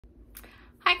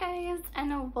Hi guys,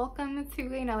 and welcome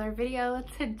to another video.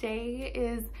 Today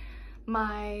is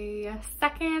my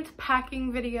second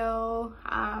packing video,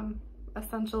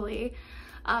 essentially.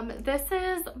 This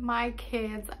is my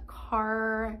kids'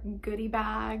 car goodie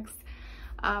bags,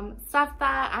 stuff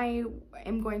that I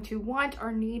am going to want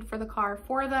or need for the car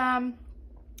for them,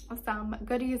 some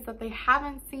goodies that they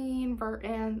haven't seen,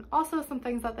 and also some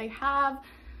things that they have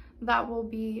that will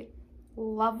be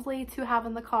lovely to have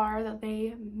in the car that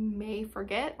they may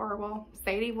forget, or well,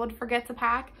 Sadie would forget to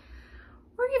pack,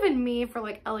 or even me for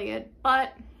like Elliot.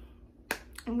 But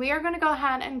we are going to go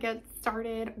ahead and get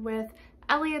started with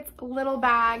Elliot's little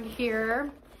bag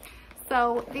here.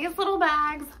 So these little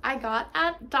bags I got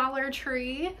at Dollar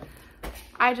Tree.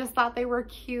 I just thought they were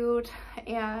cute,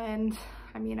 and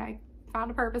I mean, I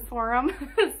found a purpose for them.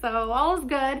 So all is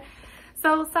good.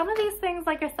 So some of these things,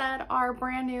 like I said, are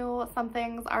brand new. Some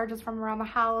things are just from around the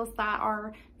house that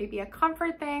are maybe a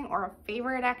comfort thing or a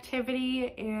favorite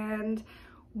activity, and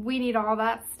we need all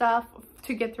that stuff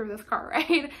to get through this car,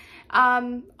 right?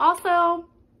 Also,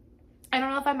 I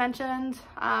don't know if I mentioned,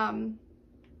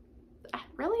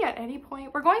 really at any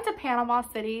point, we're going to Panama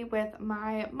City with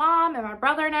my mom and my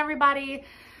brother and everybody.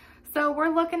 So we're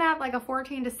looking at like a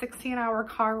 14 to 16 hour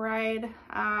car ride.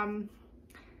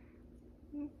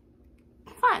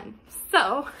 Fun.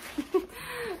 So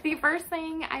the first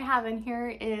thing I have in here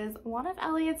is one of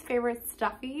Elliot's favorite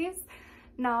stuffies.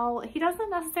 Now, he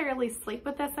doesn't necessarily sleep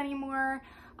with this anymore,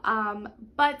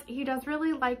 but he does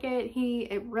really like it.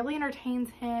 It really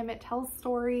entertains him. It tells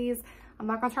stories. I'm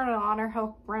not gonna turn it on or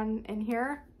he'll run in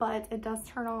here, but it does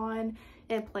turn on.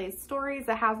 It plays stories.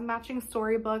 It has matching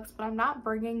storybooks, but I'm not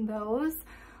bringing those.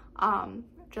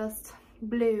 Just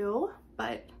blue,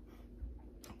 but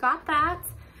got that.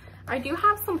 I do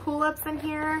have some pull-ups in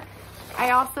here. I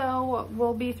also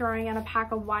will be throwing in a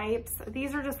pack of wipes.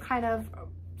 These are just kind of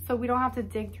so we don't have to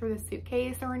dig through the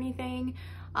suitcase or anything.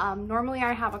 Normally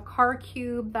I have a car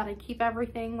cube that I keep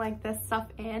everything like this stuff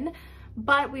in,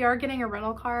 but we are getting a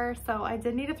rental car, so I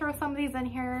did need to throw some of these in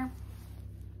here.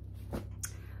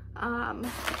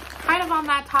 Kind of on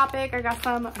that topic, I got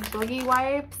some boogie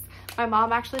wipes. My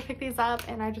mom actually picked these up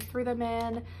and I just threw them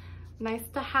in. Nice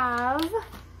to have.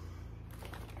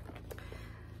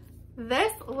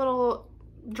 This little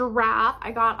giraffe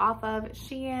I got off of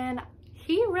Shein.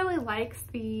 He really likes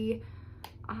the,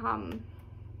 I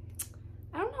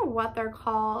don't know what they're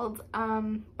called,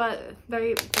 but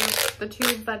they're the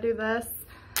tubes that do this.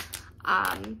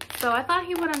 So I thought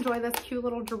he would enjoy this cute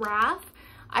little giraffe.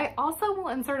 I also will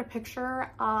insert a picture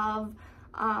of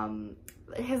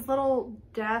his little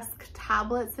desk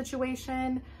tablet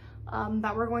situation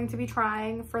that we're going to be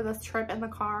trying for this trip in the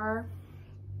car.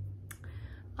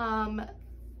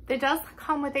 It does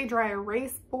come with a dry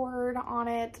erase board on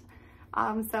it.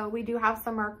 So we do have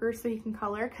some markers so you can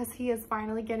color, because he is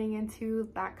finally getting into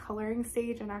that coloring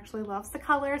stage and actually loves to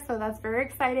color. So that's very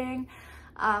exciting.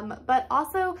 But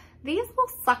also these will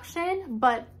suction,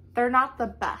 but they're not the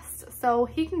best. So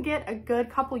he can get a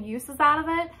good couple uses out of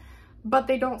it, but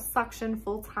they don't suction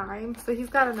full time. So he's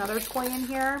got another toy in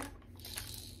here.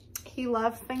 He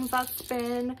loves things that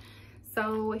spin.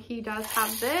 So he does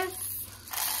have this.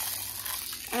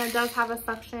 And it does have a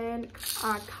suction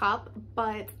cup,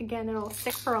 but again, it'll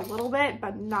stick for a little bit,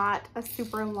 but not a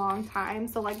super long time.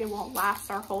 So like it won't last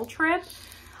our whole trip.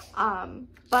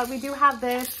 But we do have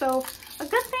this. So a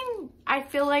good thing, I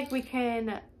feel like we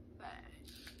can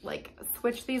like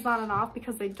switch these on and off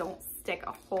because they don't stick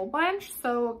a whole bunch.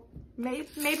 So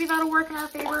maybe that'll work in our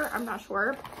favor. I'm not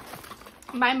sure.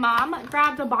 My mom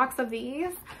grabbed a box of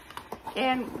these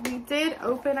and we did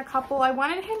open a couple. I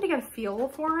wanted him to get a feel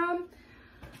for them.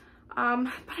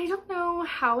 But I don't know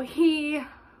how he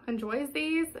enjoys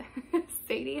these.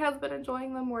 Sadie has been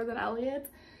enjoying them more than Elliot.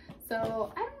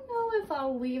 So I don't know if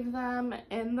I'll leave them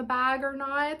in the bag or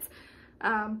not.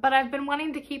 But I've been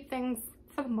wanting to keep things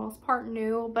for the most part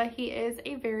new, but he is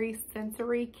a very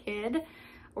sensory kid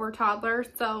or toddler.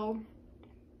 So,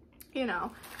 you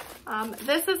know,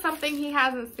 this is something he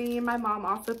hasn't seen. My mom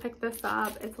also picked this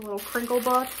up. It's a little crinkle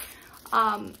book.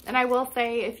 And I will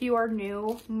say, if you are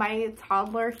new, my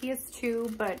toddler, he is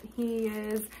 2, but he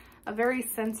is a very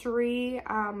sensory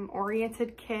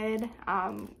oriented kid.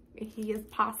 He is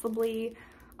possibly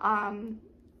on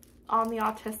the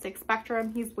autistic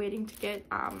spectrum. He's waiting to get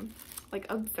like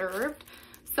observed.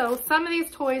 So some of these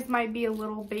toys might be a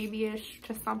little babyish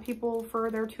to some people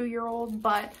for their 2-year-old,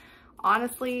 but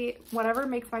honestly, whatever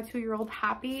makes my 2-year-old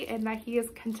happy and that he is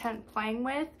content playing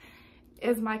with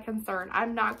is my concern.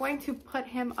 I'm not going to put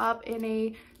him up in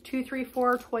a 2, 3,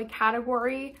 4 toy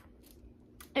category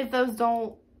if those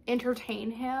don't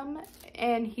entertain him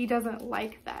and he doesn't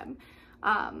like them.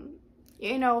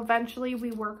 You know, eventually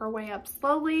we work our way up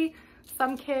slowly.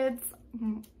 Some kids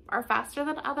are faster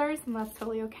than others, and that's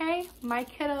totally okay. My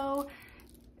kiddo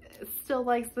still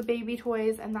likes the baby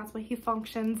toys, and that's what he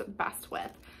functions best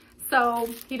with. So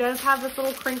he does have this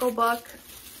little crinkle book.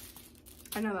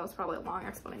 I know that was probably a long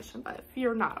explanation, but if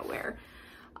you're not aware,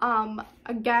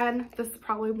 again, this is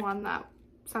probably one that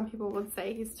some people would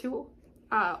say he's too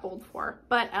old for,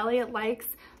 but Elliot likes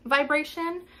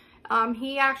vibration.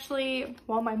 He actually,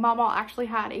 well, my mama actually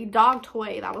had a dog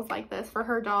toy that was like this for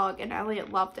her dog, and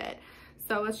Elliot loved it.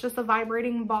 So it's just a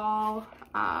vibrating ball.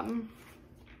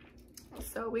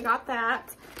 So we got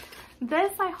that.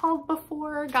 This I hauled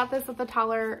before, got this at the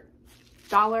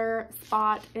dollar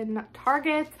spot in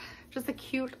Target. Just a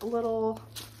cute little,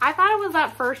 I thought it was at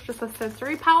first just a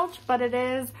sensory pouch, but it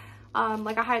is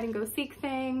like a hide and go seek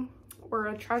thing or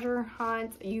a treasure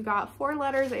hunt. You got 4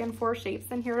 letters and 4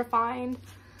 shapes in here to find.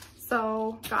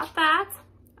 So got that.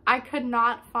 I could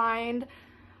not find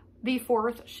the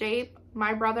 4th shape.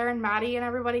 My brother and Maddie and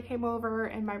everybody came over,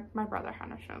 and my brother had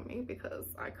to show me because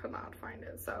I could not find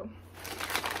it. So,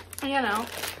 you know.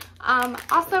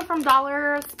 Also from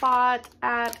Dollar Spot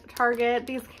at Target,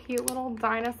 these cute little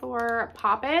dinosaur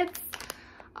poppets.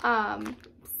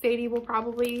 Sadie will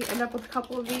probably end up with a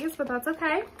couple of these, but that's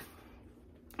okay.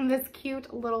 And this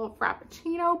cute little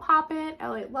Frappuccino poppet.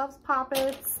 Elliot loves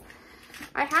poppets.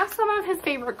 I have some of his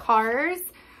favorite cars.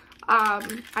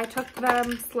 I took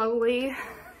them slowly.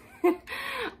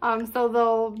 So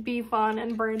they'll be fun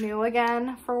and brand new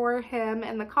again for him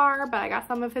in the car, but I got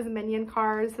some of his Minion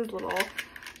cars, his little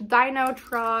dino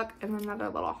truck, and another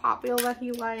little Hot Wheel that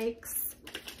he likes.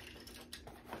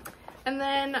 And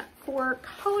then for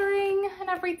coloring and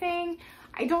everything,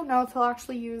 I don't know if he'll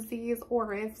actually use these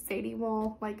or if Sadie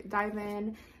will like dive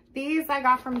in. These I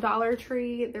got from Dollar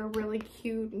Tree. They're really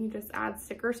cute, and you just add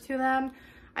stickers to them.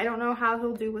 I don't know how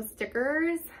he'll do with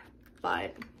stickers,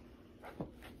 but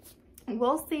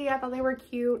we'll see. I thought they were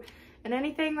cute. And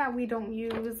anything that we don't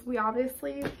use, we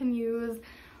obviously can use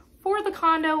for the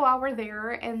condo while we're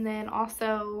there, and then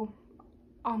also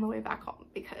on the way back home,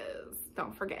 because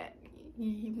don't forget,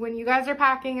 when you guys are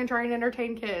packing and trying to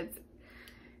entertain kids,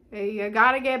 you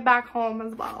gotta get back home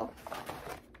as well.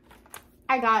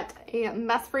 I got a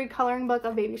mess-free coloring book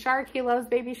of Baby Shark. He loves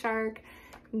Baby Shark.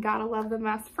 Gotta love the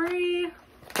mess-free.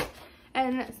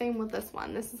 And same with this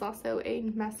one. This is also a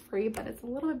mess-free, but it's a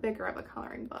little bit bigger of a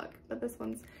coloring book, but this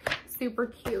one's super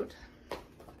cute.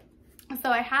 So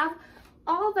I have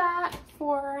all that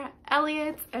for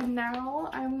Elliot, and now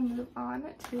I will move on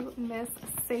to Miss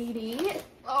Sadie.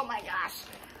 Oh my gosh.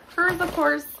 Hers, of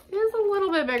course, is a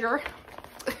little bit bigger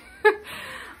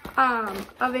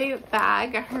of a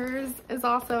bag. Hers is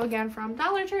also, again, from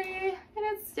Dollar Tree, and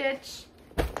it's Stitch.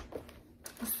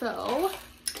 So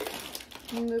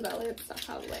let me move Elliot's stuff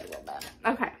out of the way a little bit.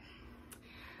 Okay.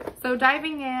 So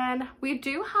diving in, we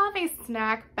do have a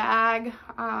snack bag,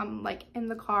 like in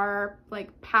the car, like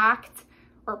packed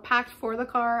for the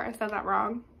car. I said that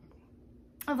wrong.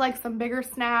 Of like some bigger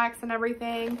snacks and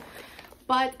everything.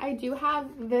 But I do have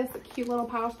this cute little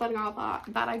pouch that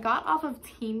I got off of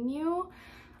Temu.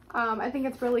 I think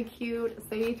it's really cute.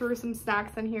 Sadie threw some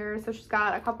snacks in here. So she's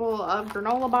got a couple of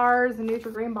granola bars, a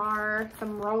Nutri-Grain bar,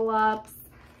 some roll-ups,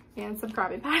 and some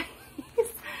Krabby Patties.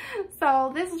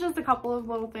 So this is just a couple of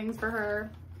little things for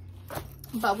her,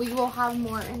 but we will have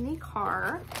more in the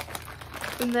car.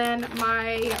 And then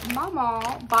my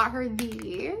mama bought her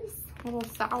these little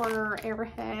sour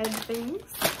airhead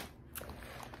things.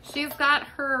 She's got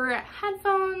her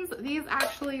headphones. These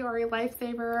actually are a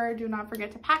lifesaver. Do not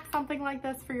forget to pack something like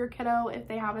this for your kiddo if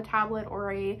they have a tablet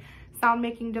or a sound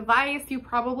making device. You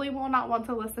probably will not want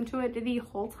to listen to it the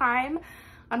whole time.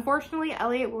 Unfortunately,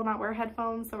 Elliot will not wear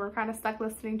headphones, so we're kind of stuck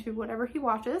listening to whatever he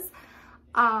watches.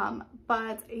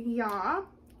 But yeah,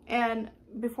 and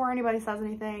before anybody says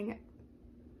anything,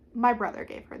 my brother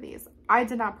gave her these. I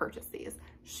did not purchase these.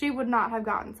 She would not have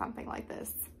gotten something like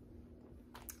this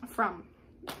from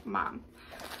mom.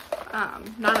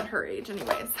 Not at her age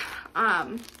anyways.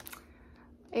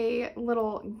 A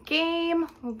little game,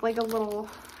 like a little,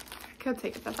 I could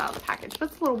take this out of the package, but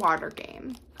it's a little water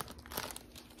game.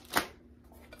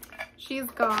 She's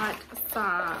got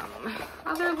some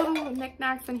other little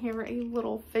knickknacks in here, a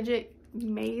little fidget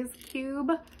maze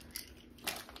cube,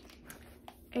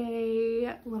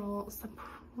 a little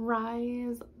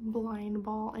surprise blind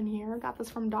ball in here. Got this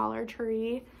from Dollar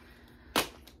Tree.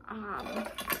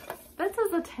 This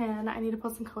is a tin. I need to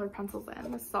put some colored pencils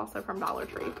in. This is also from Dollar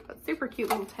Tree, but super cute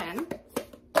little tin.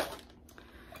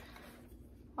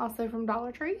 Also from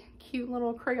Dollar Tree, cute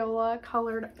little Crayola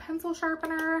colored pencil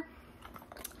sharpener.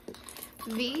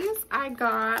 These I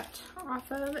got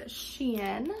off of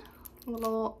Shein,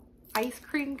 little ice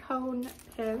cream cone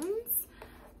pins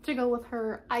to go with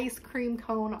her ice cream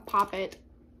cone Pop-It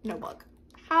notebook.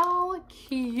 How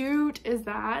cute is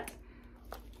that?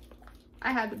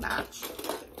 I had to match.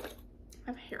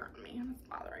 I have hair on me and it's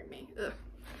bothering me. Ugh.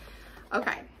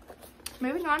 Okay,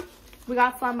 moving on. We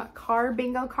got some car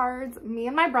bingo cards. Me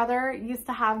and my brother used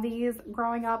to have these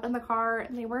growing up in the car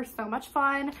and they were so much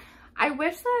fun. I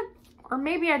wish that, or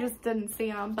maybe I just didn't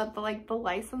see them, but the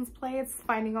license plates,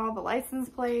 finding all the license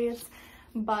plates,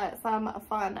 but some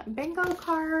fun bingo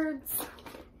cards.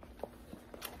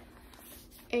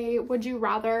 A would you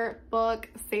rather book.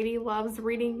 Sadie loves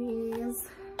reading these.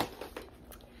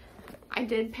 I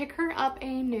did pick her up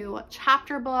a new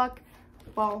chapter book.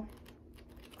 Well,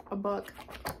 a book.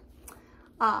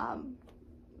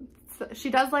 So she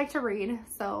does like to read,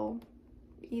 so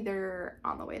either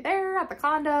on the way there, at the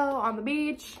condo, on the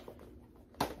beach,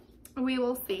 we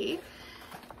will see.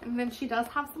 And then she does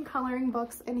have some coloring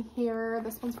books in here.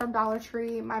 This one's from Dollar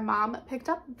Tree. My mom picked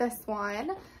up this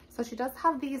one, so she does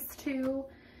have these two.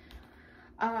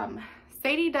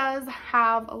 Sadie does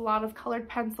have a lot of colored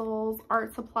pencils,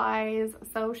 art supplies,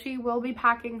 so she will be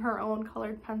packing her own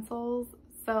colored pencils.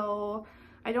 So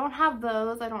I don't have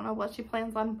those. I don't know what she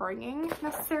plans on bringing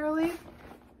necessarily.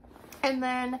 And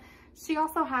then she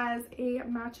also has a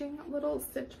matching little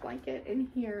stitch blanket in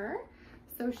here,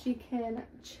 so she can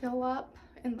chill up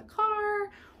in the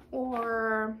car,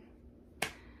 or,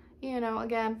 you know,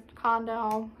 again,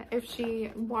 condo, if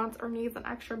she wants or needs an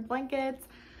extra blanket.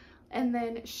 And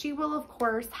then she will of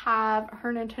course have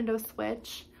her Nintendo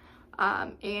Switch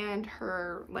and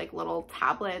her like little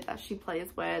tablet that she plays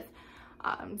with.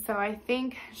 So I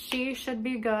think she should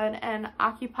be good and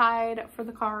occupied for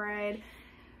the car ride.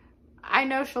 I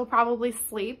know she'll probably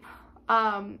sleep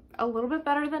a little bit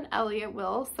better than Elliot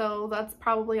will, so that's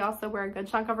probably also where a good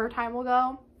chunk of her time will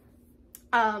go.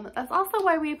 That's also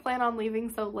why we plan on leaving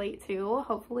so late too.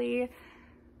 Hopefully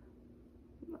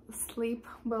sleep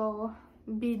will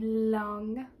be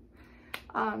long,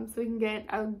 so we can get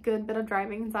a good bit of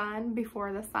driving done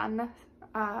before the sun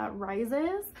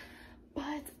rises.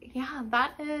 But yeah,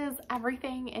 that is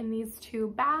everything in these two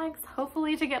bags,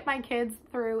 hopefully to get my kids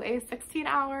through a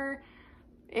 16-hour-ish,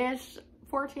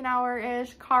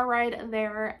 14-hour-ish car ride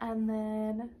there and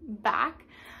then back.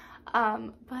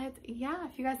 But yeah,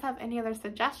 if you guys have any other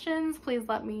suggestions, please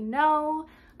let me know.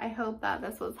 I hope that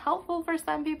this was helpful for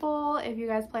some people if you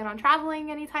guys plan on traveling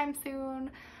anytime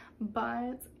soon.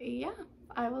 But yeah,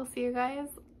 I will see you guys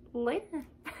later.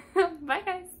 Bye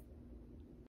guys.